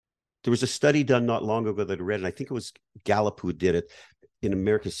there was a study done not long ago that I read, and I think it was Gallup who did it. In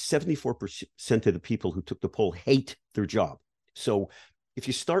America, 74% of the people who took the poll hate their job. So if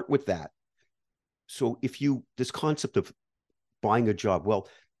you start with that, so this concept of buying a job, well,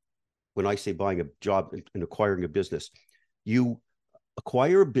 when I say buying a job and acquiring a business, you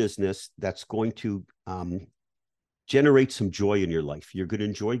acquire a business that's going to generate some joy in your life. You're going to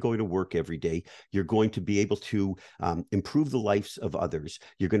enjoy going to work every day. You're going to be able to improve the lives of others.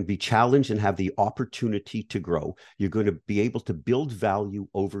 You're going to be challenged and have the opportunity to grow. You're going to be able to build value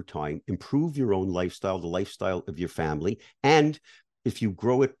over time, improve your own lifestyle, the lifestyle of your family. And if you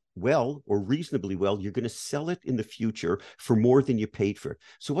grow it well or reasonably well, you're going to sell it in the future for more than you paid for it.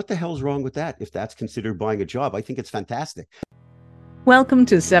 So what the hell's wrong with that? If that's considered buying a job, I think it's fantastic. Welcome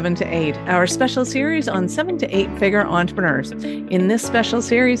to 7 to 8, our special series on 7 to 8 figure entrepreneurs. In this special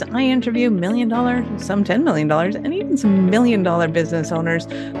series, I interview $1 million, some $10 million, and even some $1 million business owners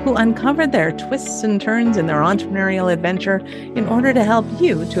who uncovered their twists and turns in their entrepreneurial adventure in order to help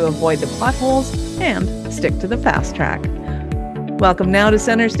you to avoid the potholes and stick to the fast track. Welcome now to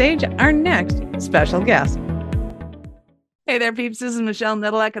center stage, our next special guest. Hey there, peeps. This is Michelle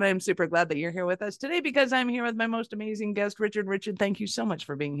Nedelec, and I'm super glad that you're here with us today because I'm here with my most amazing guest, Richard. Richard, thank you so much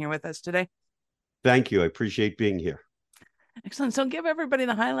for being here with us today. Thank you. I appreciate being here. Excellent. So give everybody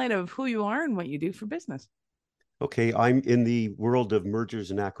the highlight of who you are and what you do for business. Okay, I'm in the world of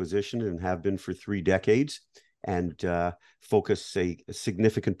mergers and acquisition and have been for 3 decades. And a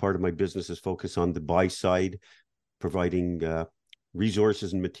significant part of my business is focused on the buy side, providing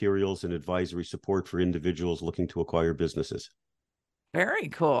resources and materials and advisory support for individuals looking to acquire businesses. Very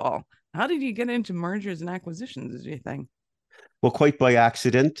cool. How did you get into mergers and acquisitions, do you think? Well, quite by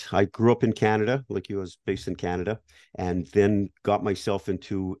accident. I grew up in Canada, like you, I was based in Canada, and then got myself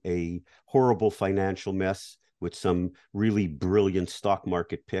into a horrible financial mess with some really brilliant stock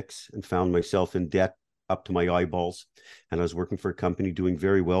market picks and found myself in debt up to my eyeballs. And I was working for a company doing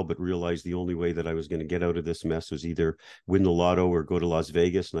very well, but realized the only way that I was going to get out of this mess was either win the lotto or go to Las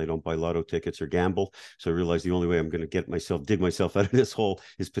Vegas. And I don't buy lotto tickets or gamble. So I realized the only way I'm going to dig myself out of this hole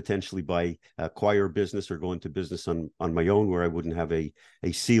is potentially by acquire business or go into business on my own, where I wouldn't have a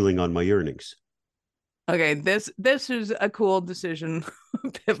ceiling on my earnings. Okay, this is a cool decision,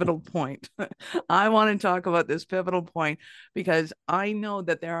 pivotal point. I want to talk about this pivotal point because I know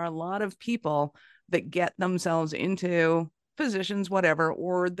that there are a lot of people that get themselves into positions, whatever,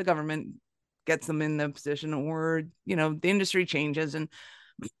 or the government gets them in the position, or, the industry changes and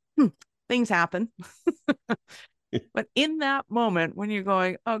things happen. But in that moment, when you're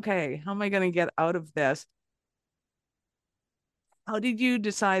going, okay, how am I going to get out of this? How did you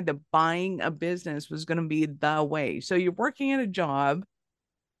decide that buying a business was going to be the way? So you're working at a job,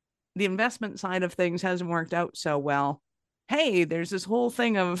 the investment side of things hasn't worked out so well. Hey, there's this whole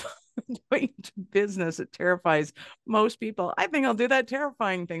thing of going to business. It terrifies most people. I think I'll do that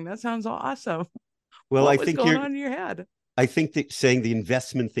terrifying thing. That sounds awesome. Well, what was going on in your head? I think that saying the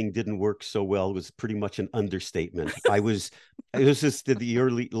investment thing didn't work so well was pretty much an understatement. It was just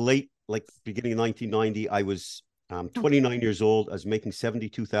like beginning of 1990. I was 29 years old. I was making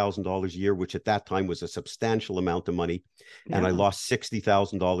 $72,000 a year, which at that time was a substantial amount of money. Yeah. And I lost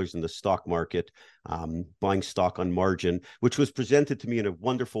 $60,000 in the stock market, buying stock on margin, which was presented to me in a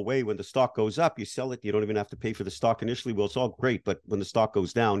wonderful way. When the stock goes up, you sell it. You don't even have to pay for the stock initially. Well, it's all great. But when the stock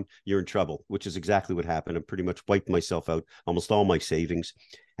goes down, you're in trouble, which is exactly what happened. I pretty much wiped myself out, almost all my savings.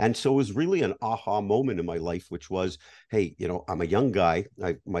 And so it was really an aha moment in my life, which was, hey, I'm a young guy.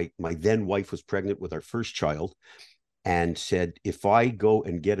 My then wife was pregnant with our first child and said, if I go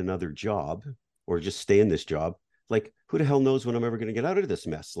and get another job or just stay in this job, like, who the hell knows when I'm ever going to get out of this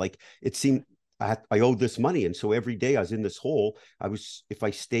mess? Like, it seemed I owed this money. And so every day I was in this hole. If I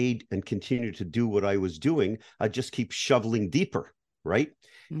stayed and continued to do what I was doing, I'd just keep shoveling deeper. Right.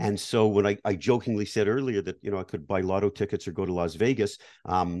 Mm-hmm. And so when I jokingly said earlier that, I could buy lotto tickets or go to Las Vegas,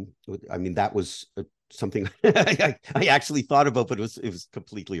 that was something I actually thought about, but it was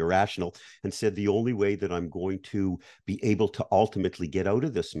completely irrational, and said the only way that I'm going to be able to ultimately get out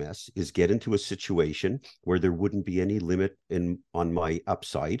of this mess is get into a situation where there wouldn't be any limit on my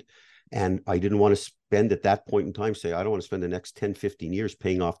upside. And I didn't want to spend at that point in time, I don't want to spend the next 10, 15 years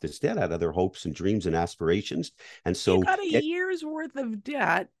paying off this debt. I had other hopes and dreams and aspirations. And so you got a year's worth of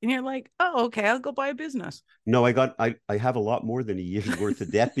debt and you're like, oh, okay, I'll go buy a business. No, I have a lot more than a year's worth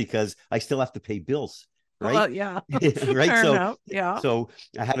of debt because I still have to pay bills. Right. Well, yeah. Right. Fair enough. Yeah. So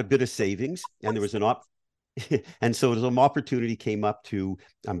I had a bit of savings and there was And so some opportunity came up to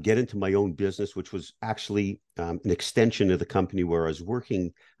get into my own business, which was actually an extension of the company where I was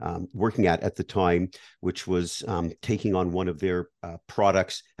working at the time, which was taking on one of their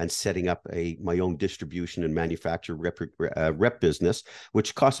products and setting up my own distribution and manufacture rep business,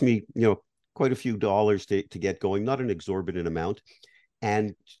 which cost me, quite a few dollars to get going, not an exorbitant amount.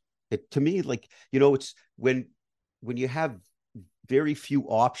 And to me, like, it's when you have very few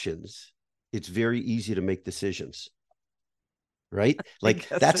options, it's very easy to make decisions, right? Like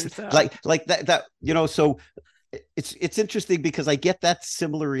that's like that, so it's interesting because I get that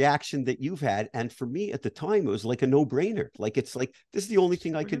similar reaction that you've had. And for me at the time, it was like a no-brainer. Like, it's like, this is the only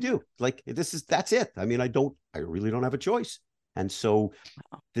thing I could do. Like, that's it. I mean, I really don't have a choice. And so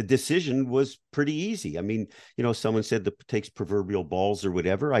the decision was pretty easy. I mean, someone said that takes proverbial balls or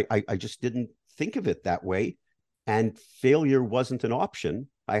whatever. I just didn't think of it that way. And failure wasn't an option.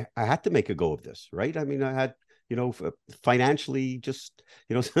 I had to make a go of this, right? I mean, I had, financially just,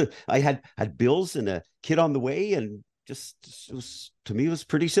 I had bills and a kid on the way, and to me, it was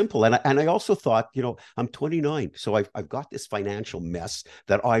pretty simple. And I also thought, I'm 29, so I've got this financial mess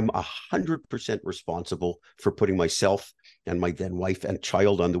that I'm 100% responsible for putting myself and my then wife and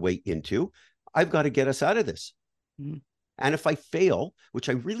child on the way into. I've got to get us out of this. Mm-hmm. And if I fail, which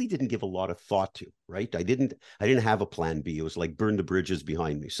I really didn't give a lot of thought to, right? I didn't have a plan B. It was like burn the bridges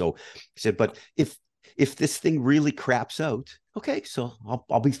behind me. So I said, but if this thing really craps out, okay, so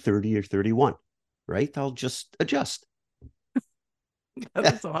I'll be 30 or 31, right? I'll just adjust.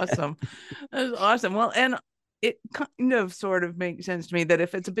 That's awesome. That's awesome. Well, and it kind of sort of makes sense to me that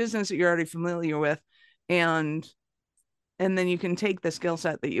if it's a business that you're already familiar with, and then you can take the skill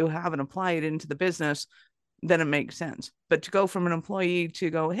set that you have and apply it into the business, then it makes sense. But to go from an employee to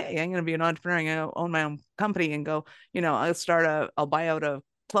go, hey, I'm going to be an entrepreneur, I'm going to own my own company, and go, I'll buy out a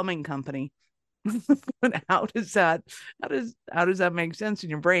plumbing company. How does that make sense in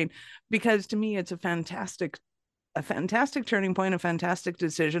your brain? Because to me, it's a fantastic turning point, a fantastic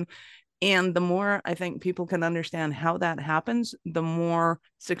decision. And the more I think people can understand how that happens, the more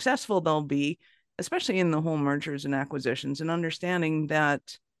successful they'll be, especially in the whole mergers and acquisitions, and understanding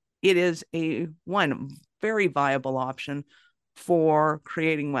that it is a very viable option for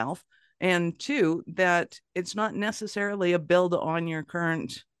creating wealth, and two, that it's not necessarily a build on your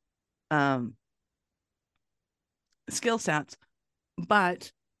current skill sets,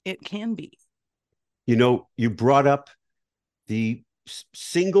 but it can be. You brought up the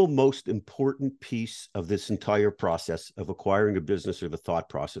single most important piece of this entire process of acquiring a business, or the thought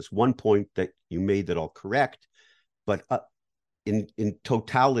process. One point that you made that I'll correct, but in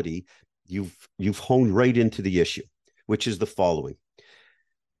totality, you've honed right into the issue, which is the following.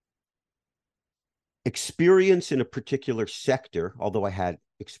 Experience in a particular sector, although I had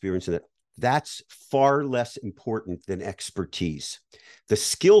experience in it, that's far less important than expertise. The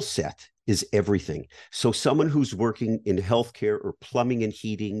skill set is everything. So someone who's working in healthcare or plumbing and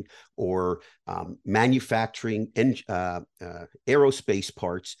heating or manufacturing aerospace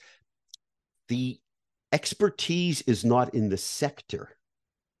parts, the expertise is not in the sector.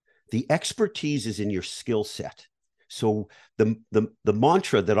 The expertise is in your skill set. So the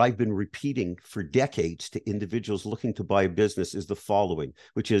mantra that I've been repeating for decades to individuals looking to buy a business is the following,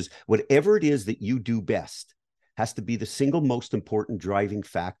 which is, whatever it is that you do best has to be the single most important driving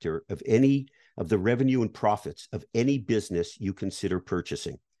factor of any of the revenue and profits of any business you consider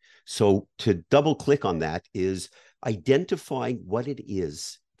purchasing. So to double click on that is identifying what it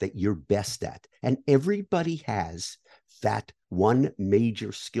is that you're best at. And everybody has that one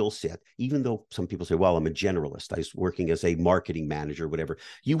major skill set, even though some people say, well, I'm a generalist, I was working as a marketing manager, whatever.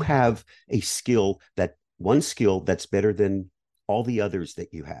 You have one skill that's better than all the others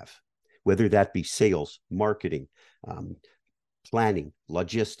that you have, whether that be sales, marketing, planning,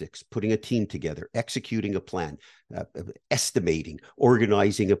 logistics, putting a team together, executing a plan, estimating,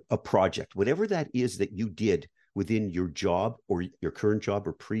 organizing a project, whatever that is that you did within your job or your current job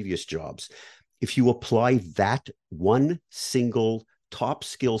or previous jobs. If you apply that one single top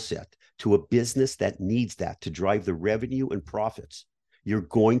skill set to a business that needs that to drive the revenue and profits, you're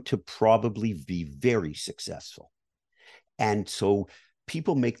going to probably be very successful. And so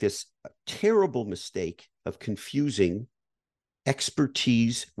people make this terrible mistake of confusing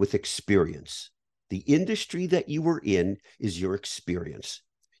expertise with experience. The industry that you were in is your experience.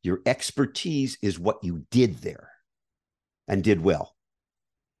 Your expertise is what you did there and did well.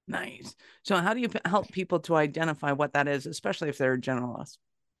 Nice. So how do you help people to identify what that is, especially if they're a generalist?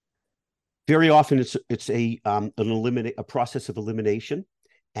 Very often it's a process of elimination.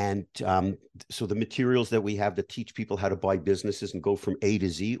 And so the materials that we have that teach people how to buy businesses and go from A to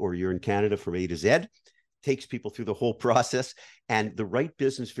Z, or you're in Canada from A to Z, takes people through the whole process. And the right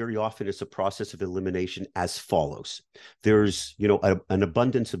business very often is a process of elimination as follows. There's, an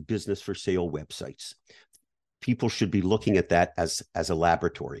abundance of business for sale websites. People should be looking at that as a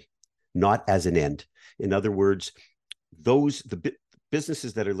laboratory, not as an end. In other words, the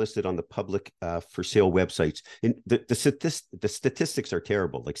businesses that are listed on the public for sale websites, the statistics are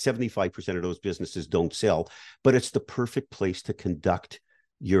terrible. Like 75% of those businesses don't sell, but it's the perfect place to conduct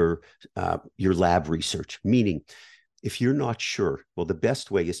your lab research. Meaning, if you're not sure, well, the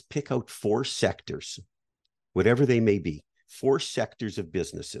best way is pick out 4 sectors, whatever they may be, 4 sectors of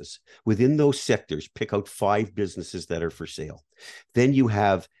businesses. Within those sectors, pick out 5 businesses that are for sale. Then you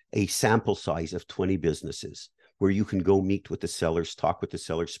have a sample size of 20 businesses where you can go meet with the sellers, talk with the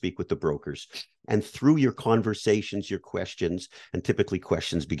sellers, speak with the brokers. And through your conversations, your questions, and typically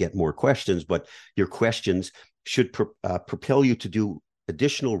questions beget more questions, but your questions should propel you to do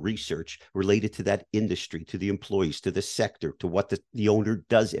additional research related to that industry, to the employees, to the sector, to what the owner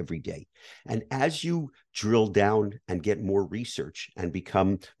does every day. And as you drill down and get more research and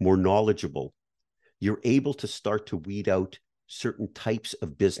become more knowledgeable, you're able to start to weed out certain types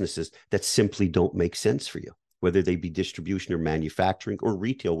of businesses that simply don't make sense for you, whether they be distribution or manufacturing or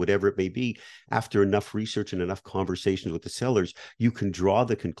retail, whatever it may be. After enough research and enough conversations with the sellers, you can draw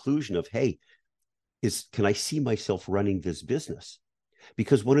the conclusion of, hey, can I see myself running this business?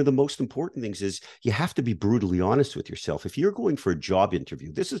 Because one of the most important things is you have to be brutally honest with yourself. If you're going for a job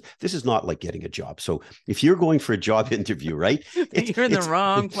interview, this is not like getting a job. So if you're going for a job interview, right, you're in the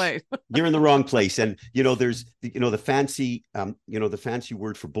wrong place. You're in the wrong place. And there's the fancy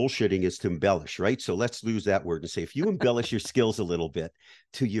word for bullshitting is to embellish, right? So let's lose that word and say, if you embellish your skills a little bit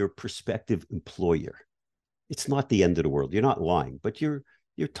to your prospective employer, it's not the end of the world. You're not lying, but you're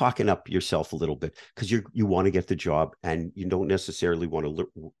talking up yourself a little bit because you want to get the job and you don't necessarily want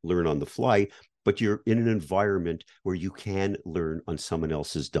to learn on the fly, but you're in an environment where you can learn on someone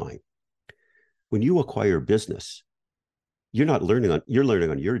else's dime. When you acquire a business, you're learning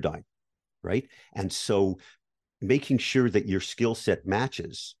on your dime, right? And so making sure that your skill set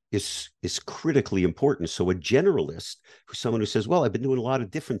matches is critically important. So a generalist, someone who says, well, I've been doing a lot of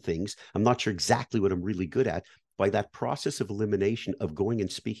different things, I'm not sure exactly what I'm really good at, by that process of elimination of going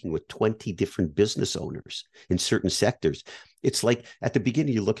and speaking with 20 different business owners in certain sectors, it's like at the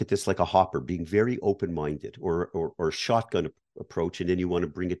beginning, you look at this like a hopper, being very open-minded or a shotgun approach, and then you want to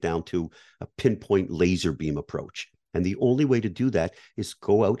bring it down to a pinpoint laser beam approach. And the only way to do that is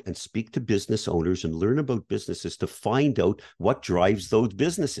go out and speak to business owners and learn about businesses to find out what drives those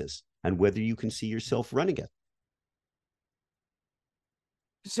businesses and whether you can see yourself running it.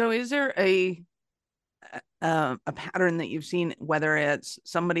 So is there a pattern that you've seen, whether it's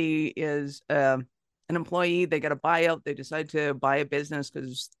somebody is an employee, they get a buyout, they decide to buy a business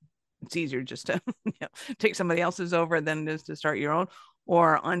because it's easier just to take somebody else's over than it is to start your own,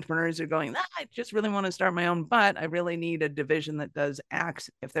 or entrepreneurs are going, I just really want to start my own, but I really need a division that does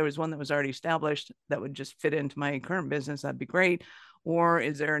X. If there was one that was already established that would just fit into my current business, that'd be great. Or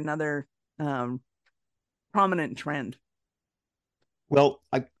is there another prominent trend? Well,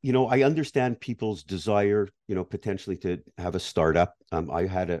 I understand people's desire, potentially to have a startup. I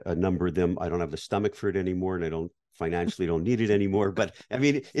had a number of them. I don't have the stomach for it anymore, and I don't financially don't need it anymore. But I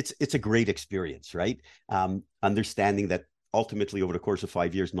mean, it's a great experience, right? Understanding that ultimately over the course of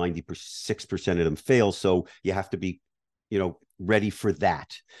 5 years, 96% of them fail. So you have to be, ready for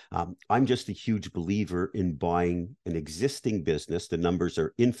that. I'm just a huge believer in buying an existing business. The numbers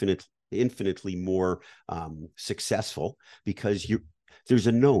are infinitely more successful because there's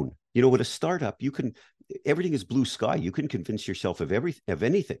a known. With a startup, everything is blue sky. You can convince yourself of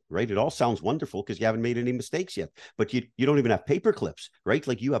anything, right? It all sounds wonderful because you haven't made any mistakes yet, but you don't even have paper clips, right?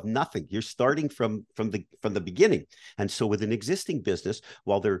 Like you have nothing. You're starting from the beginning. And so with an existing business,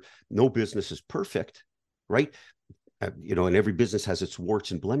 while no business is perfect, right? And every business has its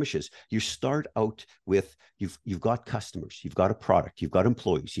warts and blemishes. You start out with, you've got customers, you've got a product, you've got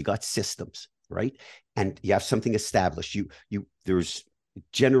employees, you got systems, right? And you have something established. There's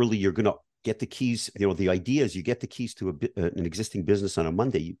generally, you're going to get the keys. The idea is you get the keys to an existing business on a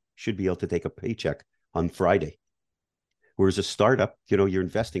Monday. You should be able to take a paycheck on Friday. Whereas a startup, you're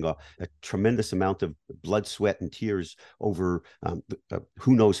investing a tremendous amount of blood, sweat, and tears over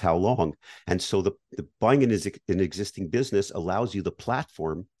who knows how long. And so the buying an existing business allows you the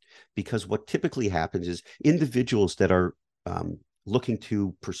platform, because what typically happens is individuals that are looking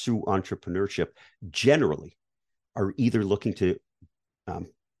to pursue entrepreneurship generally are either looking to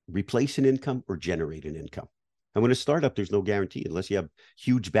replace an income or generate an income. And when a startup, there's no guarantee unless you have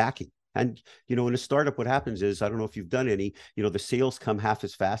huge backing. And, in a startup, what happens is, I don't know if you've done any, the sales come half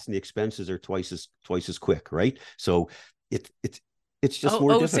as fast and the expenses are twice as quick, right? So it's just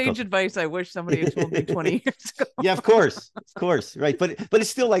more difficult. Sage advice I wish somebody had told me 20 years ago. Yeah, of course, right. But it's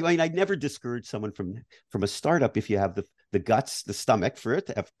still like, I'd never discourage someone from a startup if you have the guts, the stomach for it,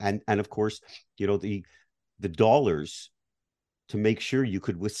 and of course, the dollars to make sure you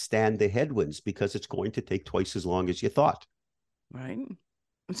could withstand the headwinds, because it's going to take twice as long as you thought. Right.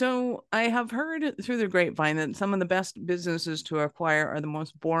 So I have heard through the grapevine that some of the best businesses to acquire are the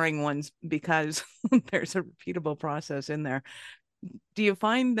most boring ones because there's a repeatable process in there. Do you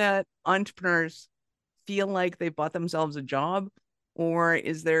find that entrepreneurs feel like they bought themselves a job, or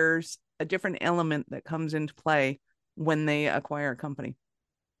is there a different element that comes into play when they acquire a company?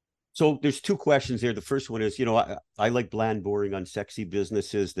 So there's two questions here. The first one is, I like bland, boring, unsexy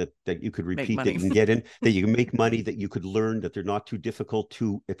businesses that you could repeat, that you can get in, that you can make money, that you could learn, that they're not too difficult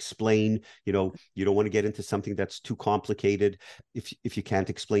to explain. You don't want to get into something that's too complicated. If you can't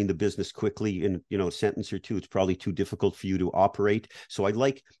explain the business quickly in, a sentence or two, it's probably too difficult for you to operate. So I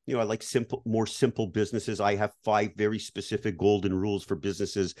like more simple businesses. I have 5 very specific golden rules for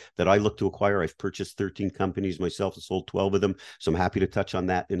businesses that I look to acquire. I've purchased 13 companies myself and sold 12 of them. So I'm happy to touch on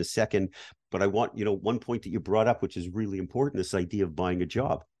that in a second. But I want, one point that you brought up, which is really important, this idea of buying a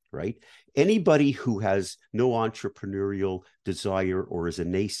job, right? Anybody who has no entrepreneurial desire, or is a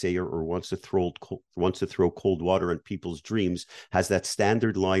naysayer, or wants to throw cold water on people's dreams, has that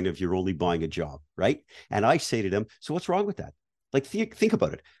standard line of, you're only buying a job, right? And I say to them, so what's wrong with that? Like, think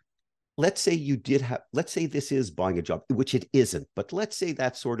about it. Let's say let's say this is buying a job, which it isn't, but let's say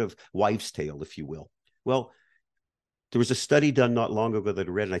that's sort of wives' tale, if you will. Well, there was a study done not long ago that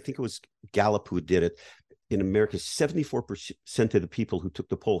I read, and I think it was Gallup who did it. In America, 74% of the people who took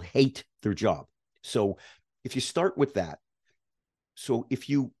the poll hate their job. So if you start with that,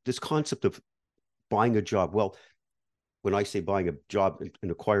 this concept of buying a job, well, when I say buying a job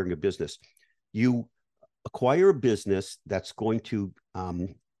and acquiring a business, you acquire a business that's going to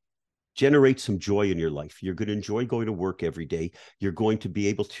generate some joy in your life. You're going to enjoy going to work every day. You're going to be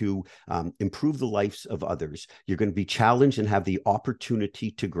able to improve the lives of others. You're going to be challenged and have the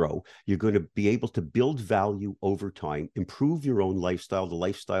opportunity to grow. You're going to be able to build value over time, improve your own lifestyle, the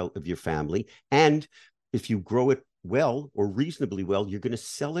lifestyle of your family. And if you grow it well, or reasonably well, you're going to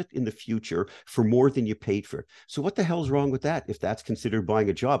sell it in the future for more than you paid for it. So what the hell's wrong with that? If that's considered buying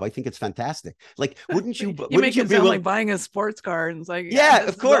a job, I think it's fantastic. Like, wouldn't you? You make it sound like buying a sports car, and it's like, yeah,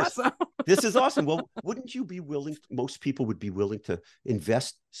 of course, awesome. This is awesome. Well, wouldn't you be willing? Most people would be willing to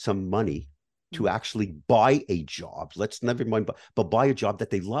invest some money to actually buy a job. Let's never mind, but buy a job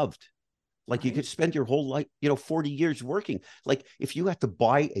that they loved. Like, right. You could spend your whole life, 40 years working. Like, if you had to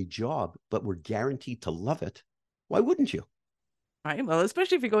buy a job, but were guaranteed to love it, why wouldn't you? Right. Well,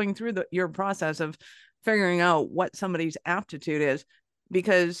 especially if you're going through your process of figuring out what somebody's aptitude is,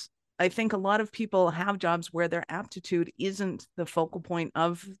 because I think a lot of people have jobs where their aptitude isn't the focal point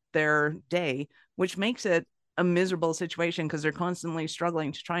of their day, which makes it a miserable situation because they're constantly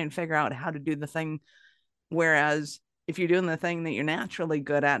struggling to try and figure out how to do the thing. Whereas if you're doing the thing that you're naturally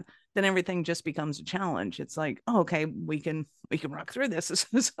good at, then everything just becomes a challenge. It's like, oh, okay, we can rock through this. This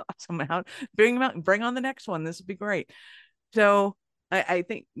is awesome. Bring on the next one. This would be great. So I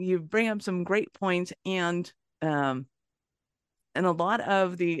think you bring up some great points, and a lot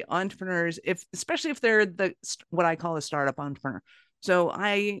of the entrepreneurs, especially if they're what I call a startup entrepreneur. So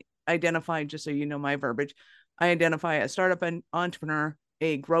I identify, just so you know my verbiage, I identify a startup entrepreneur,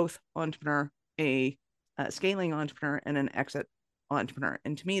 a growth entrepreneur, a scaling entrepreneur, and an exit entrepreneur.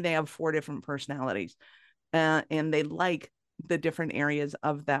 And to me, they have 4 different personalities, and they like the different areas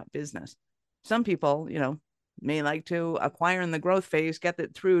of that business. Some people, may like to acquire in the growth phase, get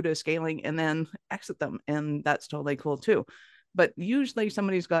it through to scaling, and then exit them. And that's totally cool too. But usually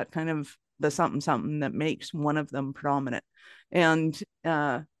somebody's got kind of the something that makes one of them predominant. And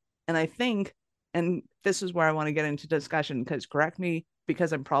I think, and this is where I want to get into discussion, because correct me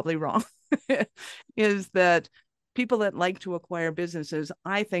because I'm probably wrong, is that people that like to acquire businesses,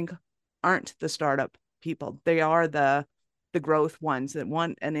 I think, aren't the startup people. They are the growth ones that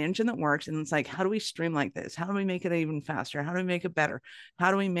want an engine that works. And it's like, how do we streamline this? How do we make it even faster? How do we make it better?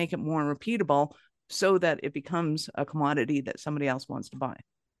 How do we make it more repeatable so that it becomes a commodity that somebody else wants to buy?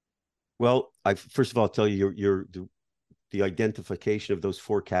 Well, first of all, I'll tell you, the identification of those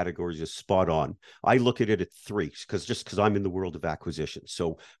 4 categories is spot on. I look at it at 3 because I'm in the world of acquisition.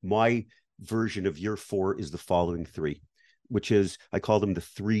 So my version of your 4 is the following 3, which is, I call them the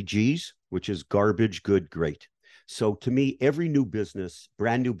 3 Gs, which is garbage, good, great. So to me, every new business,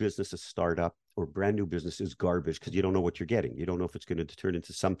 brand new business, a startup, or brand new business is garbage because you don't know what you're getting. You don't know if it's going to turn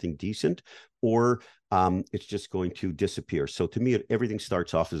into something decent or it's just going to disappear. So to me, everything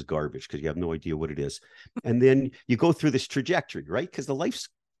starts off as garbage because you have no idea what it is. And then you go through this trajectory, right? Because the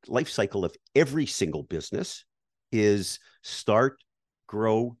life cycle of every single business is start,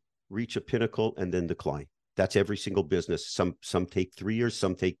 grow, reach a pinnacle, and then decline. That's every single business. Some take 3 years,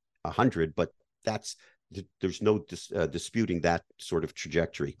 some take 100, but there's no disputing that sort of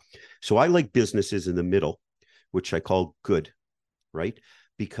trajectory. So I like businesses in the middle, which I call good, right?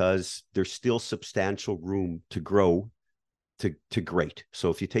 Because there's still substantial room to grow to great. So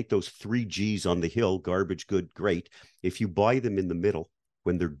if you take those 3 G's on the hill, garbage, good, great, if you buy them in the middle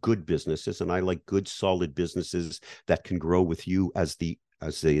when they're good businesses, and I like good, solid businesses that can grow with you as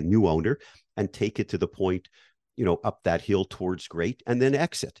a new owner and take it to the point, up that hill towards great, and then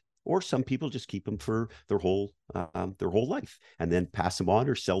exit. Or some people just keep them for their whole life and then pass them on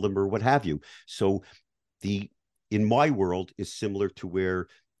or sell them or what have you. So in my world is similar to where,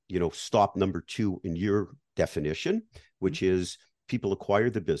 stop number 2 in your definition, which is people acquire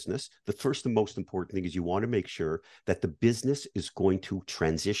the business. The first and most important thing is you want to make sure that the business is going to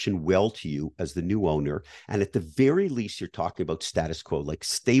transition well to you as the new owner. And at the very least, you're talking about status quo, like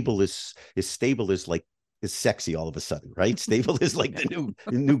stable is like, is sexy all of a sudden, right? Stable is like the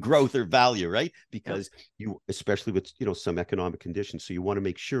new growth or value, right? Because you, especially with, some economic conditions. So you want to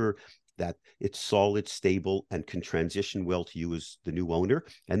make sure that it's solid, stable, and can transition well to you as the new owner.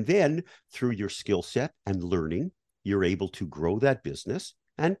 And then through your skill set and learning, you're able to grow that business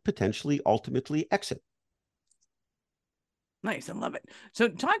and potentially ultimately exit. Nice. I love it. So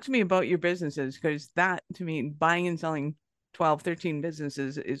talk to me about your businesses, because that to me, buying and selling 12, 13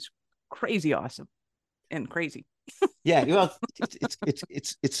 businesses is crazy awesome. And crazy. Yeah, well,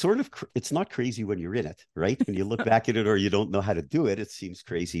 it's sort of, it's not crazy when you're in it, right? When you look back at it or you don't know how to do it, it seems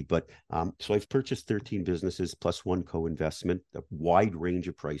crazy. But so I've purchased 13 businesses plus 1 co-investment, a wide range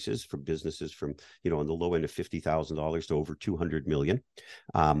of prices for businesses from, on the low end of $50,000 to over 200 million.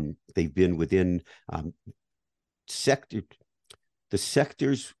 They've been within the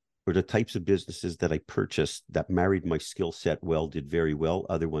sectors or the types of businesses that I purchased that married my skill set well, did very well.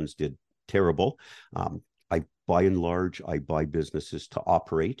 Other ones did terrible. By and large, I buy businesses to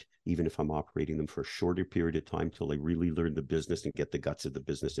operate, even if I'm operating them for a shorter period of time till I really learn the business and get the guts of the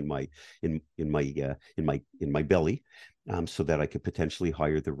business in my belly, so that I could potentially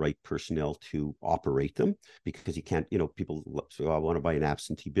hire the right personnel to operate them. Because you can't, people say, oh, I want to buy an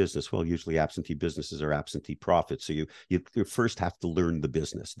absentee business. Well, usually absentee businesses are absentee profits. So you first have to learn the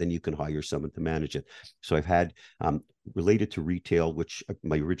business, then you can hire someone to manage it. So I've had related to retail, which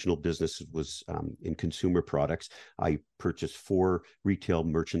my original business was in consumer products. I purchased 4 retail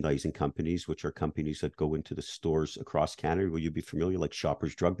merchandising companies, which are companies that go into the stores across Canada. Will you be familiar, like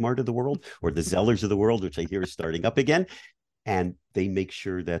Shoppers Drug Mart of the world or the Zellers of the world, which I hear is starting up again? And they make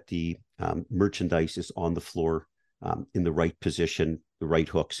sure that the merchandise is on the floor in the right position, the right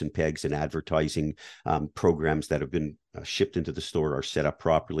hooks and pegs, and advertising programs that have been shipped into the store are set up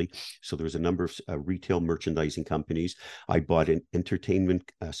properly. So there's a number of retail merchandising companies. I bought a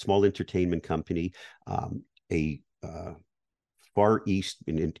small entertainment company, a Far East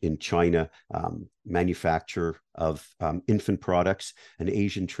in China manufacturer of infant products, an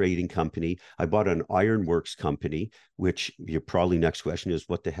Asian trading company. I bought an ironworks company, which your probably next question is,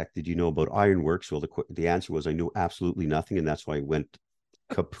 what the heck did you know about ironworks? Well, the answer was I knew absolutely nothing, and that's why I went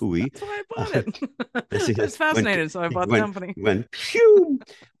kapooey. That's why I bought it. That's fascinating. So I bought the company.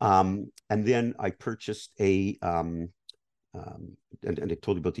 And then I purchased and I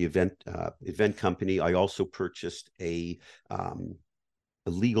told you about the event company. I also purchased a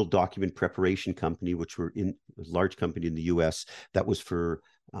legal document preparation company, which were in a large company in the US that was for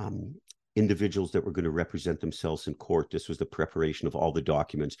individuals that were going to represent themselves in court. This was the preparation of all the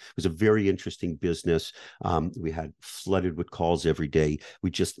documents. It was a very interesting business. We had flooded with calls every day.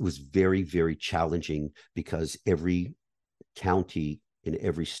 It was very, very challenging because every county in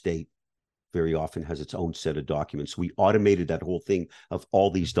every state very often has its own set of documents. We automated that whole thing of all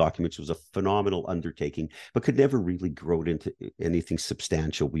these documents. It was a phenomenal undertaking, but could never really grow it into anything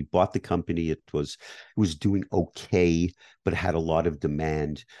substantial. We bought the company. It was doing okay, but it had a lot of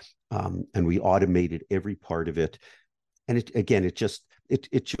demand. And we automated every part of it. And it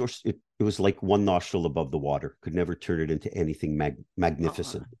was like one nostril above the water, could never turn it into anything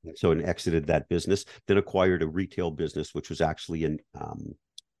magnificent. So I exited that business, then acquired a retail business, which was actually in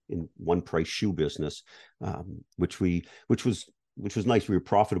one price shoe business, which was nice. We were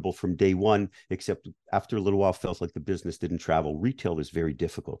profitable from day one, except after a little while felt like the business didn't travel. Retail is very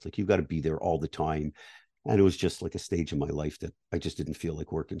difficult. Like, you've got to be there all the time. And it was just like a stage in my life that I just didn't feel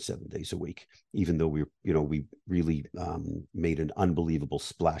like working 7 days a week, even though we really made an unbelievable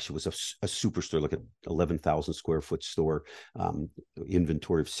splash. It was a superstore, like an 11,000 square foot store,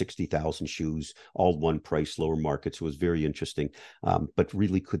 inventory of 60,000 shoes, all one price, lower market. So it was very interesting, but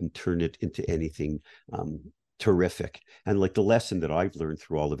really couldn't turn it into anything terrific. And like the lesson that I've learned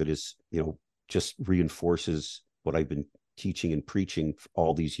through all of it is, just reinforces what I've been teaching and preaching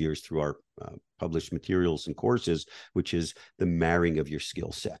all these years through our published materials and courses, which is the marrying of your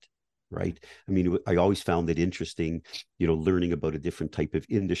skill set, right? I mean, I always found it interesting, learning about a different type of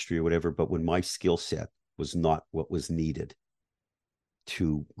industry or whatever, but when my skill set was not what was needed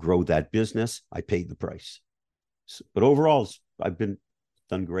to grow that business, I paid the price. But overall, I've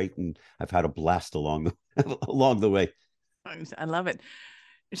done great, and I've had a blast along the way. I love it.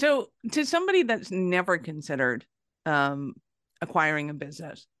 So to somebody that's never considered acquiring a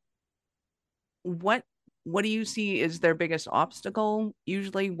business, what do you see is their biggest obstacle?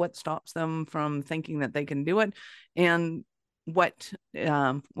 Usually what stops them from thinking that they can do it? And what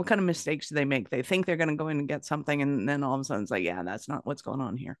kind of mistakes do they make? They think they're going to go in and get something, and then all of a sudden it's like, yeah, that's not what's going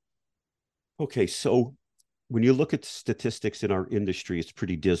on here. Okay, so when you look at statistics in our industry, it's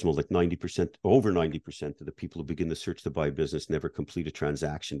pretty dismal. Like over 90% of the people who begin the search to buy a business never complete a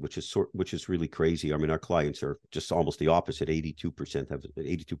transaction, which is really crazy. I mean, our clients are just almost the opposite. 82% have an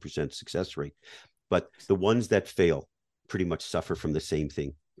 82% success rate, but the ones that fail pretty much suffer from the same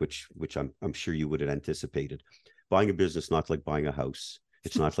thing, which I'm sure you would have anticipated. Buying a business, not like buying a house.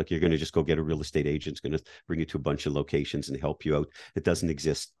 It's not like you're going to just go get a real estate agent. It's going to bring you to a bunch of locations and help you out. It doesn't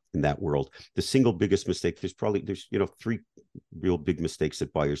exist in that world. The single biggest mistake, there's three real big mistakes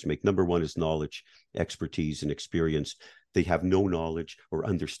that buyers make. Number one is knowledge, expertise, and experience. They have no knowledge or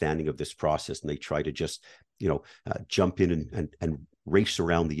understanding of this process, and they try to just jump in and race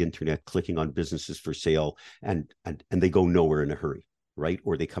around the internet, clicking on businesses for sale, and they go nowhere in a hurry. Right?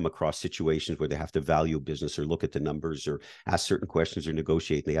 Or they come across situations where they have to value a business or look at the numbers or ask certain questions or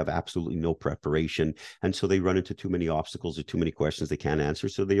negotiate. And they have absolutely no preparation. And so they run into too many obstacles or too many questions they can't answer.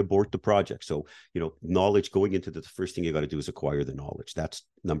 So they abort the project. So, knowledge going into the first thing you got to do is acquire the knowledge. That's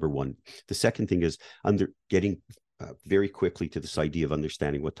number one. The second thing is getting very quickly to this idea of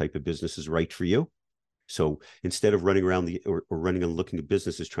understanding what type of business is right for you. So instead of running around or running and looking at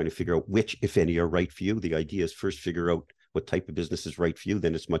businesses, trying to figure out which, if any, are right for you, the idea is first figure out what type of business is right for you.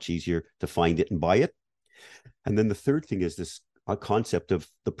 Then it's much easier to find it and buy it. And then the third thing is this concept of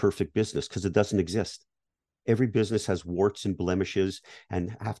the perfect business, because it doesn't exist. Every business has warts and blemishes,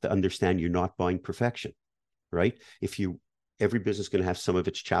 and have to understand you're not buying perfection, right? Every business is going to have some of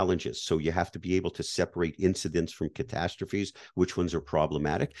its challenges. So you have to be able to separate incidents from catastrophes, which ones are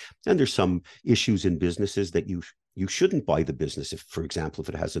problematic. And there's some issues in businesses that you shouldn't buy the business. If, for example, if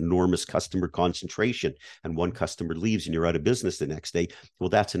it has enormous customer concentration and one customer leaves and you're out of business the next day, well,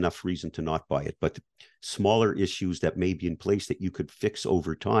 that's enough reason to not buy it. But smaller issues that may be in place that you could fix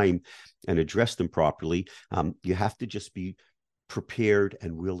over time and address them properly, you have to just be prepared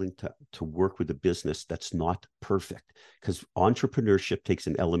and willing to work with a business that's not perfect, because entrepreneurship takes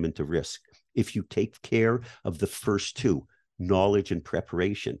an element of risk. If you take care of the first two, knowledge and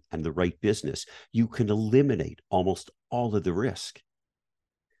preparation, and the right business, you can eliminate almost all of the risk.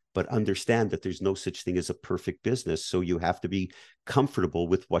 But understand that there's no such thing as a perfect business. So you have to be comfortable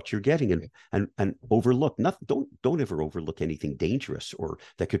with what you're getting and overlook nothing. Don't ever overlook anything dangerous or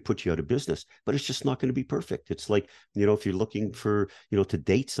that could put you out of business, but it's just not going to be perfect. It's like, if you're looking for, to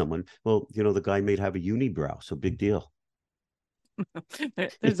date someone, well, the guy may have a unibrow. So big deal.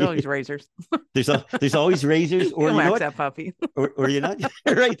 There's always razors. There's always razors, or wax that puppy. or you're not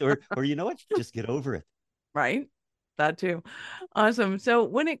right, or you know what? Just get over it. Right. That too. Awesome. So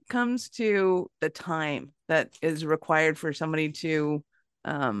when it comes to the time that is required for somebody to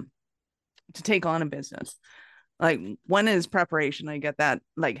take on a business, like, one is preparation. I get that.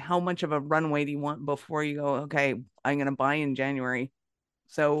 Like, how much of a runway do you want before you go, okay, I'm going to buy in January.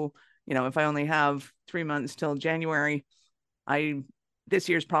 So, if I only have 3 months till January, this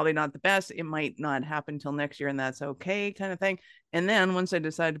year's probably not the best. It might not happen till next year, and that's okay, kind of thing. And then once I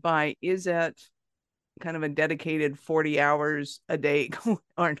decide to buy, is it kind of a dedicated 40 hours a day,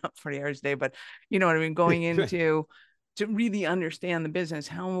 or not 40 hours a day, but you know what I mean, going into to really understand the business?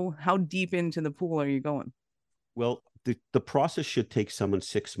 How deep into the pool are you going? Well, the process should take someone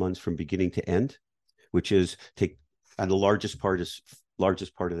 6 months from beginning to end, which is and the largest part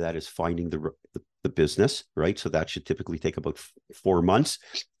of that is finding the business, right? So that should typically take about 4 months.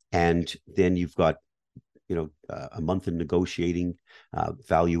 And then you've got, a month in negotiating,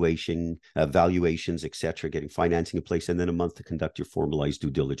 valuations, etc., getting financing in place, and then a month to conduct your formalized due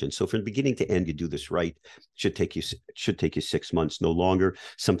diligence. So from beginning to end, you do this right. Should take you 6 months, no longer.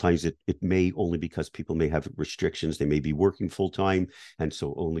 Sometimes it may, only because people may have restrictions. They may be working full time, and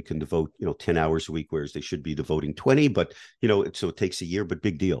so only can devote 10 hours a week, whereas they should be devoting 20. But so it takes a year, but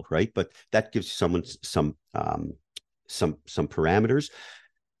big deal, right? But that gives someone some parameters.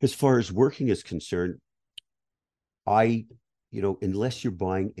 As far as working is concerned, unless you're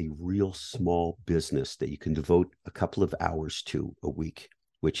buying a real small business that you can devote a couple of hours to a week,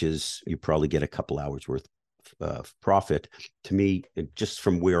 which is, you probably get a couple hours worth of profit. To me, just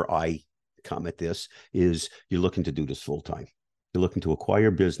from where I come at this, is you're looking to do this full time. You're looking to acquire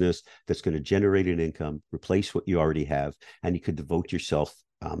business that's going to generate an income, replace what you already have, and you could devote yourself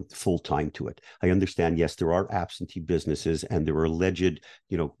full time to it. I understand, yes, there are absentee businesses, and there are alleged,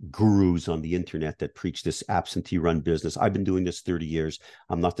 gurus on the internet that preach this absentee run business. I've been doing this 30 years.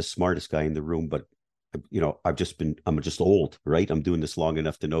 I'm not the smartest guy in the room, but I'm just old, right? I'm doing this long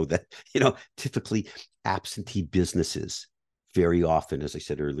enough to know that, typically absentee businesses very often, as I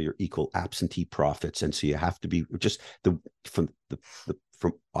said earlier, equal absentee profits. And so you have to be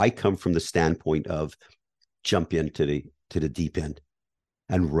I come from the standpoint of jump into the deep end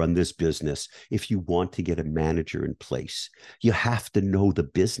and run this business. If you want to get a manager in place, you have to know the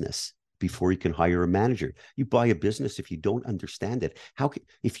business before you can hire a manager. You buy a business, if you don't understand it,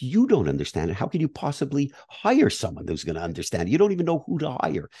 if you don't understand it, how can you possibly hire someone who's going to understand it? You don't even know who to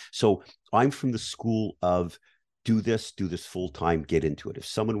hire. So I'm from the school of do this full time, get into it. If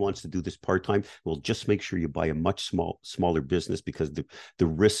someone wants to do this part time, well, just make sure you buy a much smaller business, because the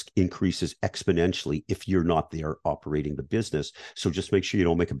risk increases exponentially if you're not there operating the business. So just make sure you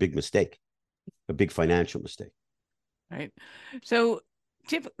don't make a big mistake, a big financial mistake. Right. So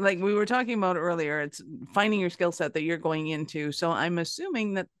like we were talking about earlier, it's finding your skill set that you're going into. So I'm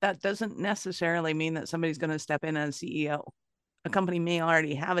assuming that doesn't necessarily mean that somebody's going to step in as CEO. A company may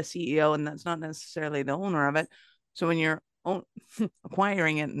already have a CEO, and that's not necessarily the owner of it. So when you're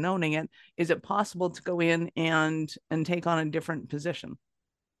acquiring it and owning it, is it possible to go in and take on a different position?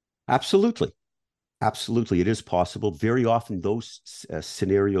 Absolutely. It is possible. Very often those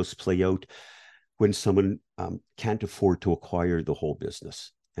scenarios play out when someone can't afford to acquire the whole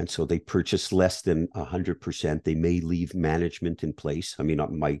business. And so they purchase less than 100%. They may leave management in place. I mean,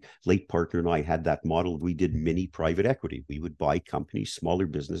 my late partner and I had that model. We did mini private equity. We would buy companies, smaller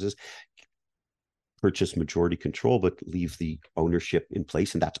businesses, purchase majority control, but leave the ownership in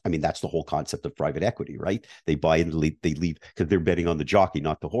place. And that's the whole concept of private equity, right? They buy and they leave, because they're betting on the jockey,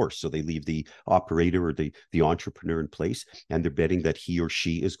 not the horse. So they leave the operator or the entrepreneur in place, and they're betting that he or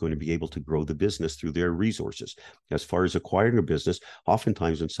she is going to be able to grow the business through their resources. As far as acquiring a business,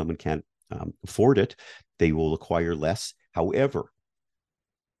 oftentimes when someone can't afford it, they will acquire less. However,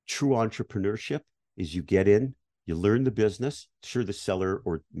 true entrepreneurship is you get in, you learn the business. Sure, the seller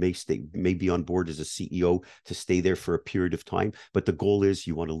may be on board as a CEO to stay there for a period of time, but the goal is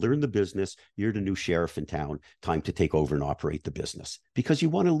you want to learn the business. You're the new sheriff in town. Time to take over and operate the business, because you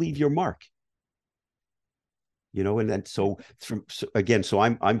want to leave your mark. And then so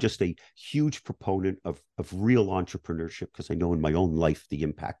I'm just a huge proponent of real entrepreneurship, because I know in my own life the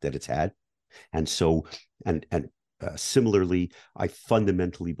impact that it's had, and so similarly, I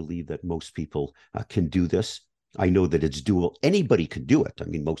fundamentally believe that most people can do this. I know that it's doable. Anybody could do it. I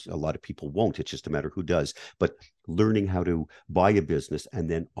mean, a lot of people won't. It's just a matter who does. But learning how to buy a business and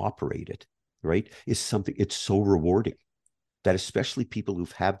then operate it, right, is something, it's so rewarding that especially people who've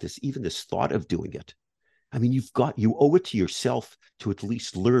had this thought of doing it. I mean, you owe it to yourself to at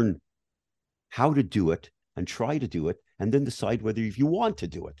least learn how to do it and try to do it, and then decide whether you want to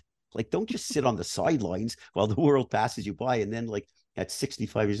do it. Like, don't just sit on the sidelines while the world passes you by, and then at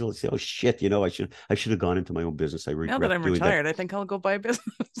 65 years old, say, "Oh shit, I should have gone into my own business. I regret." Now that I'm retired, I think I'll go buy a business.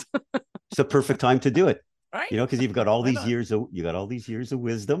 It's the perfect time to do it, right? Because you've got all these years of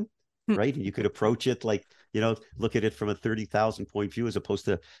wisdom, right? And you could approach it like, look at it from a 30,000 point view, as opposed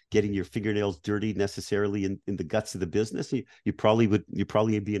to getting your fingernails dirty necessarily in the guts of the business. You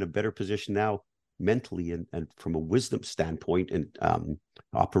probably be in a better position now mentally and from a wisdom standpoint and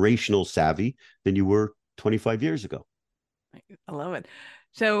operational savvy than you were 25 years ago. I love it.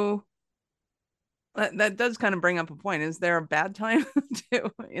 So that does kind of bring up a point. Is there a bad time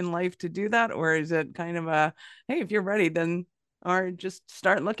in life to do that? Or is it kind of a, hey, if you're ready, then, or just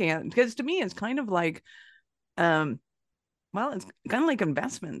start looking at it? Because to me, it's kind of like, it's kind of like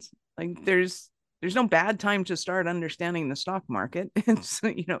investments. Like there's no bad time to start understanding the stock market. It's,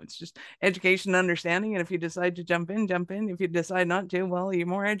 it's just education, understanding. And if you decide to jump in. If you decide not to, well, you're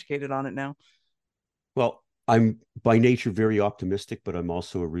more educated on it now. Well, I'm by nature very optimistic, but I'm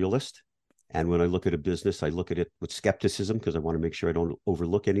also a realist. And when I look at a business, I look at it with skepticism because I want to make sure I don't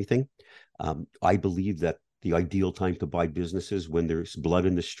overlook anything. I believe that the ideal time to buy businesses when there's blood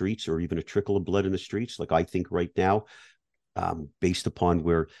in the streets or even a trickle of blood in the streets. Like I think right now, based upon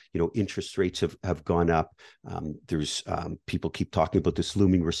where interest rates have gone up. There's people keep talking about this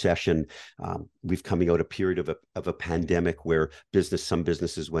looming recession. We've coming out a period of a pandemic where some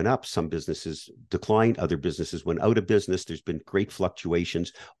businesses went up, some businesses declined, other businesses went out of business. There's been great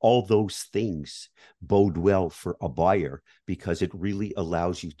fluctuations. All those things bode well for a buyer because it really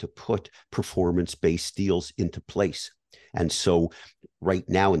allows you to put performance-based deals into place. And so right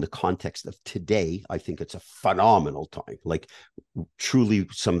now, in the context of today, I think it's a phenomenal time, like truly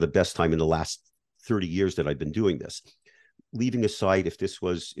some of the best time in the last 30 years that I've been doing this. Leaving aside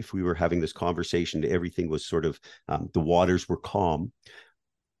if we were having this conversation, everything was sort of, the waters were calm.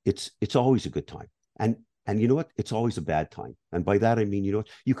 It's always a good time. And you know what? It's always a bad time. And by that, I mean,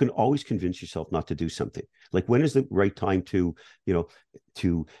 you can always convince yourself not to do something. Like when is the right time to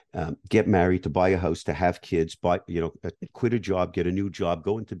get married, to buy a house, to have kids, quit a job, get a new job,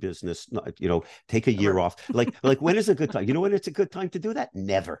 go into business, take a year off. Like when is a good time? You know when it's a good time to do that?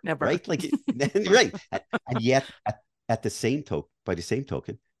 Never. Right? Like, right. And yet by the same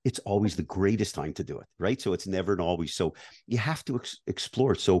token, it's always the greatest time to do it, right? So it's never and always. So you have to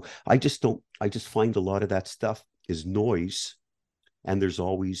explore. So I just find a lot of that stuff is noise. And there's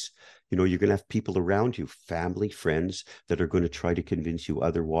always, you're going to have people around you, family, friends, that are going to try to convince you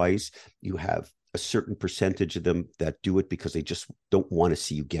otherwise. You have a certain percentage of them that do it because they just don't want to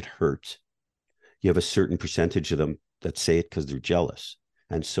see you get hurt. You have a certain percentage of them that say it because they're jealous.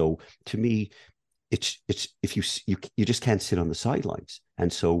 And so to me, it's if you just can't sit on the sidelines.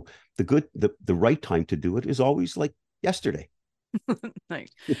 And so the right time to do it is always like yesterday.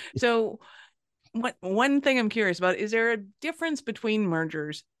 Nice. So one thing I'm curious about, is there a difference between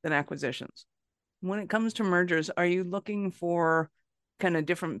mergers and acquisitions? When it comes to mergers, are you looking for kind of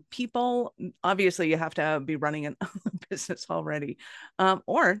different people? Obviously, you have to be running a business already,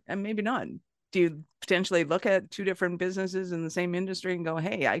 or and maybe not. Do you potentially look at two different businesses in the same industry and go,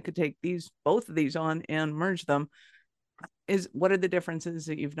 hey, I could take both of these on and merge them? What are the differences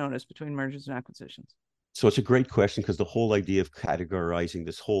that you've noticed between mergers and acquisitions? So it's a great question because the whole idea of categorizing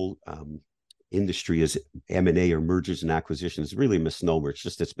this whole industry as M&A or mergers and acquisitions is really a misnomer.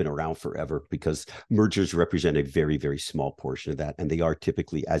 It's been around forever because mergers represent a very, very small portion of that. And they are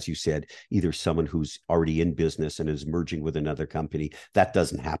typically, as you said, either someone who's already in business and is merging with another company. That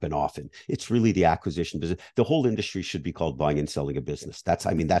doesn't happen often. It's really the acquisition business. The whole industry should be called buying and selling a business. That's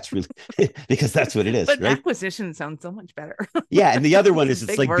really because that's what it is. But right? Acquisition sounds so much better. Yeah. And the other one is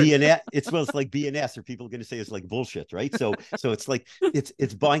it's like BNS. It's like BNS, or people are going to say it's like bullshit, right? So it's like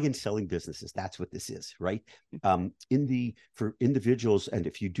it's buying and selling businesses. That's what this is, right? For individuals, and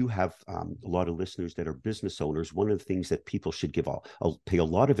if you do have a lot of listeners that are business owners, one of the things that people should pay a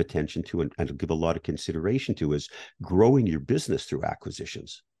lot of attention to and give a lot of consideration to is growing your business through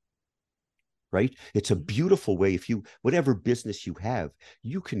acquisitions. Right? It's a beautiful way. Whatever business you have,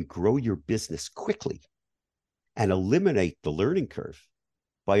 you can grow your business quickly and eliminate the learning curve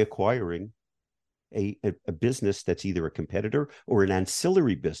by acquiring a business that's either a competitor or an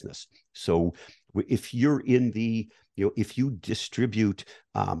ancillary business. So if you're if you distribute,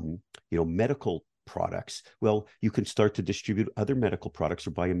 medical products, well, you can start to distribute other medical products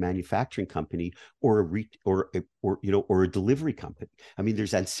or buy a manufacturing company or a delivery company. I mean,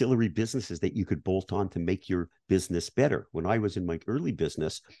 there's ancillary businesses that you could bolt on to make your business better. When I was in my early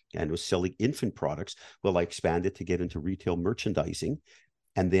business and was selling infant products, well, I expanded to get into retail merchandising,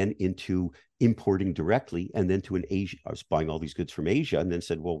 and then into importing directly, and then to Asia. I was buying all these goods from Asia, and then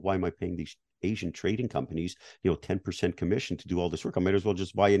said, well, why am I paying these Asian trading companies, 10% commission to do all this work? I might as well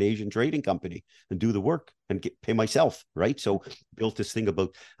just buy an Asian trading company and do the work and pay myself, right? So built this thing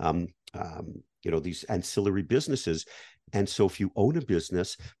about, these ancillary businesses. And so if you own a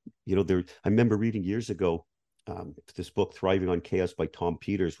business, I remember reading years ago, this book, Thriving on Chaos by Tom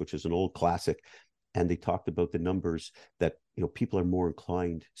Peters, which is an old classic. And they talked about the numbers that, people are more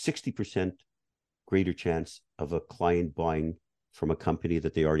inclined, 60% greater chance of a client buying from a company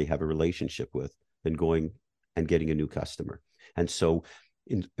that they already have a relationship with than going and getting a new customer. And so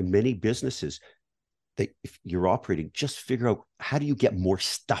in many businesses, if you're operating, just figure out how do you get more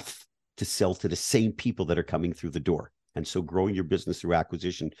stuff to sell to the same people that are coming through the door. And so growing your business through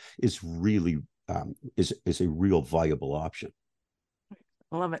acquisition is really is a real viable option.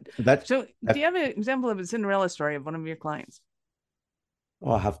 I love it. Do you have an example of a Cinderella story of one of your clients?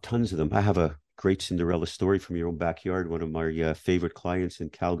 Oh, I have tons of them. I have a great Cinderella story from your own backyard. One of my favorite clients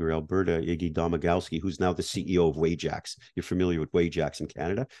in Calgary, Alberta, Iggy Domagowski, who's now the CEO of Wajax. You're familiar with Wajax in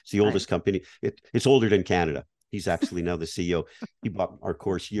Canada? It's the oldest company. It's older than Canada. He's actually now the CEO. He bought our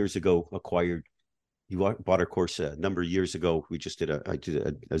course years ago, he bought our course a number of years ago. We just did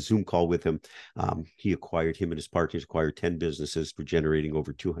a Zoom call with him. Him and his partners acquired 10 businesses for generating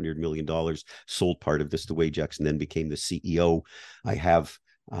over $200 million, sold part of this to Wajax, and then became the CEO. I have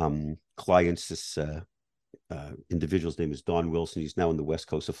clients. This individual's name is Don Wilson. He's now in the west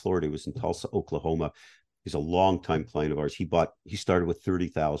coast of Florida. He was in Tulsa, Oklahoma. He's a longtime client of ours. He started with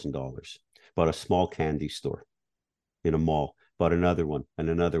 $30,000, bought a small candy store in a mall, bought another one and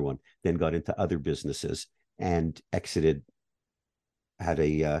another one, then got into other businesses and exited, had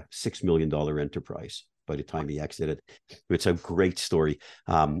a $6 million enterprise by the time he exited. It's a great story.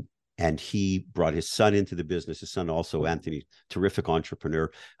 And he brought his son into the business. His son also, Anthony, terrific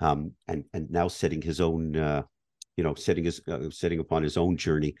entrepreneur, and now setting his own, setting upon his own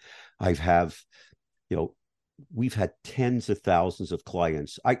journey. We've had tens of thousands of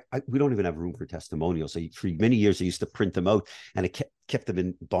clients. We don't even have room for testimonials. For many years, I used to print them out, and I kept them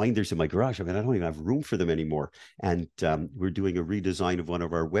in binders in my garage. I mean, I don't even have room for them anymore. And we're doing a redesign of one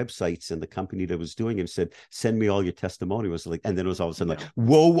of our websites, and the company that was doing it said, "Send me all your testimonials." And then it was all of a sudden like,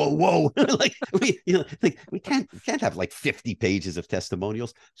 whoa, like we can't have like 50 pages of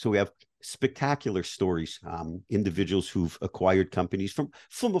testimonials. So we have spectacular stories, individuals who've acquired companies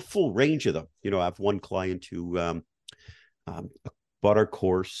from a full range of them. I have one client who bought our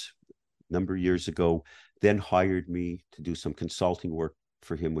course a number of years ago, then hired me to do some consulting work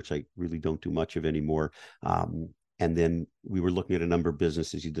for him, which I really don't do much of anymore. And then we were looking at a number of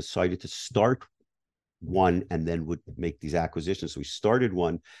businesses. He decided to start one and then would make these acquisitions. So we started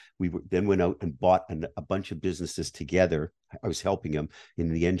one. Then went out and bought a bunch of businesses together. I was helping him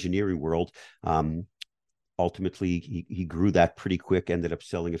in the engineering world. Ultimately, he grew that pretty quick, ended up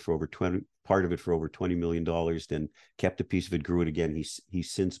selling it for over $20 million, then kept a piece of it, grew it again.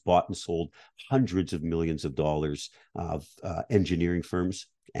 He's since bought and sold hundreds of millions of dollars of engineering firms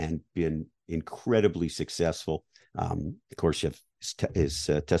and been incredibly successful. Of course, you have his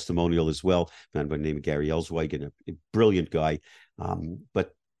testimonial as well, a man by the name of Gary Elsweigen, a brilliant guy.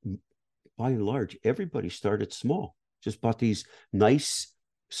 But by and large, everybody started small, just bought these nice,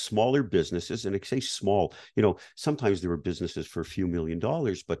 smaller businesses. And I say small, sometimes there were businesses for a few $1 million,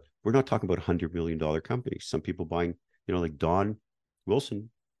 but we're not talking about $100 million companies. Some people buying, like Don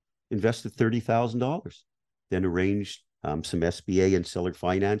Wilson invested $30,000, then arranged some SBA and seller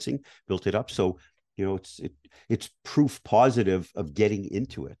financing, built it up. So, it's proof positive of getting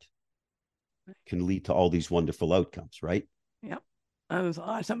into it can lead to all these wonderful outcomes, right? Yep. That was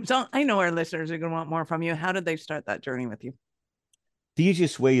awesome. So I know our listeners are going to want more from you. How did they start that journey with you? The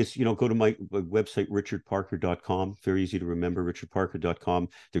easiest way is, go to my website, richardparker.com. Very easy to remember, richardparker.com.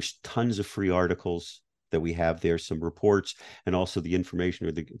 There's tons of free articles that we have there, some reports, and also the information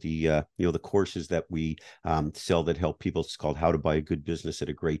or the courses that we sell that help people. It's called How to Buy a Good Business at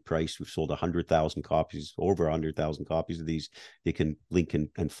a Great Price. We've sold 100,000 copies, over 100,000 copies of these. You can link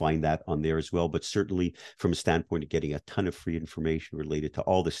and find that on there as well. But certainly from a standpoint of getting a ton of free information related to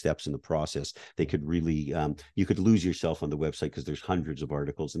all the steps in the process, they could really, you could lose yourself on the website because there's hundreds of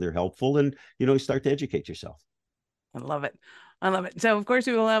articles and they're helpful, and, start to educate yourself. I love it. So, of course,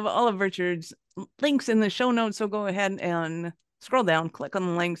 we will have all of Richard's links in the show notes. So go ahead and scroll down, click on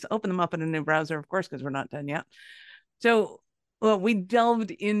the links, open them up in a new browser, of course, because we're not done yet. So, we delved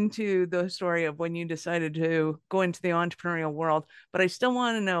into the story of when you decided to go into the entrepreneurial world, but I still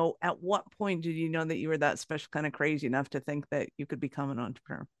want to know, at what point did you know that you were that special kind of crazy enough to think that you could become an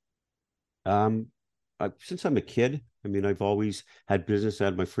entrepreneur? Since I'm a kid, I've always had business. I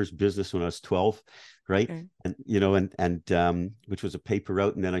had my first business when I was 12, right? Okay. And which was a paper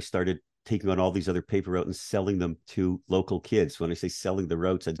route. And then I started taking on all these other paper routes and selling them to local kids. When I say selling the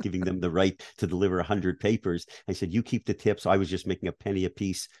routes, I'm giving them the right to deliver 100 papers. I said, you keep the tips. I was just making a penny a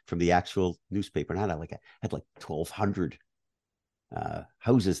piece from the actual newspaper. And I had like 1,200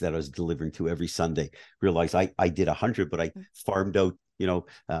 houses that I was delivering to every Sunday. Realized I did 100, but I farmed out,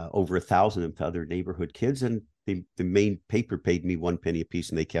 over 1,000 to other neighborhood kids, and the main paper paid me 1 penny a piece,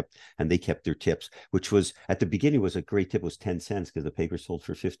 and they kept their tips, which was at the beginning was a great tip. It was 10 cents because the paper sold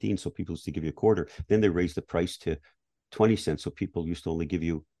for 15, so people used to give you a quarter. Then they raised the price to 20 cents, so people used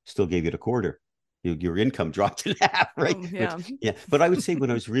to still gave you a quarter. Your income dropped in half, right? Yeah. But I would say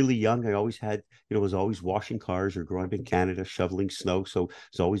when I was really young, I always had, was always washing cars or growing up in Canada, shoveling snow. So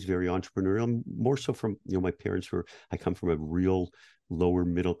it's always very entrepreneurial. More so from, my parents I come from a real lower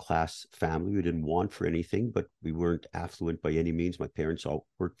middle class family. We didn't want for anything, but we weren't affluent by any means. My parents all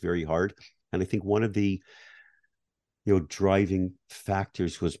worked very hard. And I think one of the, driving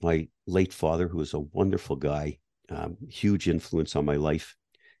factors was my late father, who was a wonderful guy, huge influence on my life.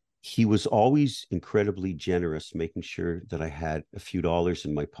 He was always incredibly generous, making sure that I had a few dollars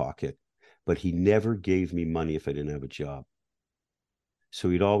in my pocket, but he never gave me money if I didn't have a job. So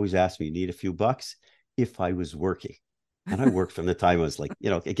he'd always ask me, "You need a few bucks?" if I was working. And I worked from the time I was like,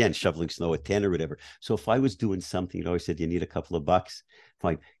 again, shoveling snow at 10 or whatever. So if I was doing something, he always said, "You need a couple of bucks?"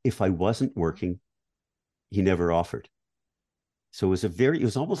 Fine. If I wasn't working, he never offered. So it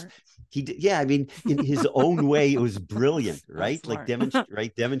was almost, he did, yeah, I mean, in his own way, it was brilliant, right? Like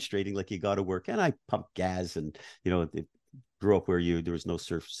demonstrating like you got to work. And I pumped gas and, it grew up where there was no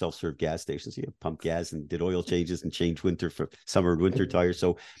self-serve gas stations. You pumped gas and did oil changes and changed summer and winter tires.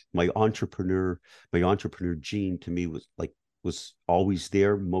 So my entrepreneur gene to me was always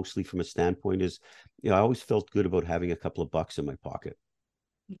there, mostly from a standpoint is, I always felt good about having a couple of bucks in my pocket.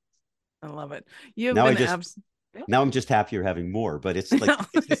 I love it. Now I'm just happier having more, but it's like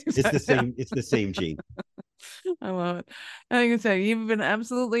it's the same gene. I love it. I think it's you've been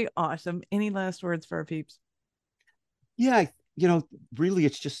absolutely awesome. Any last words for our peeps? Yeah, really,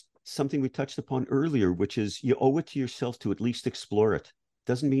 it's just something we touched upon earlier, which is you owe it to yourself to at least explore it.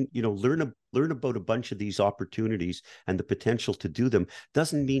 Doesn't mean, learn about a bunch of these opportunities and the potential to do them.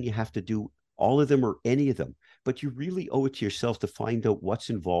 Doesn't mean you have to do all of them or any of them, but you really owe it to yourself to find out what's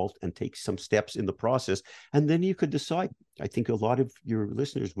involved and take some steps in the process. And then you could decide. I think a lot of your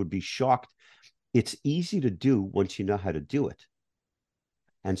listeners would be shocked. It's easy to do once you know how to do it.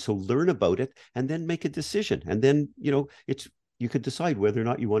 And so learn about it and then make a decision. And then, you could decide whether or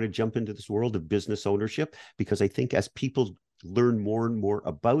not you want to jump into this world of business ownership, because I think as people learn more and more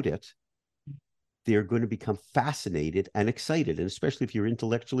about it, they're going to become fascinated and excited. And especially if you're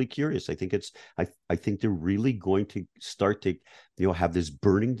intellectually curious, I think I think they're really going to start to, have this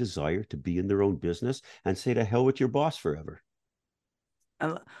burning desire to be in their own business and say to hell with your boss forever.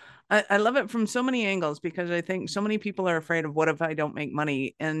 I love it from so many angles, because I think so many people are afraid of what if I don't make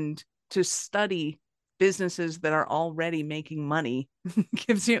money, and to study businesses that are already making money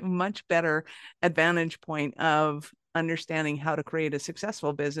gives you a much better advantage point of understanding how to create a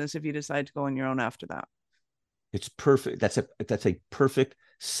successful business if you decide to go on your own after that. It's perfect. That's a perfect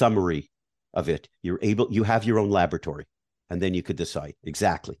summary of it. You have your own laboratory, and then you could decide.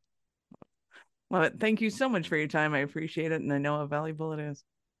 Exactly. Well, thank you so much for your time. I appreciate it, and I know how valuable it is.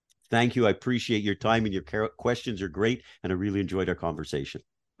 Thank you. I appreciate your time, and your questions are great, and I really enjoyed our conversation.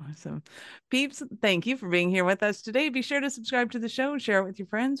 Awesome. Peeps, thank you for being here with us today. Be sure to subscribe to the show, share it with your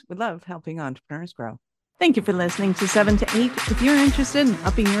friends. We love helping entrepreneurs grow. Thank you for listening to 7 to 8. If you're interested in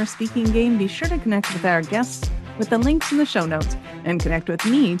upping your speaking game, be sure to connect with our guests with the links in the show notes, and connect with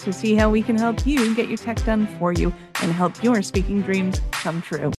me to see how we can help you get your tech done for you and help your speaking dreams come true.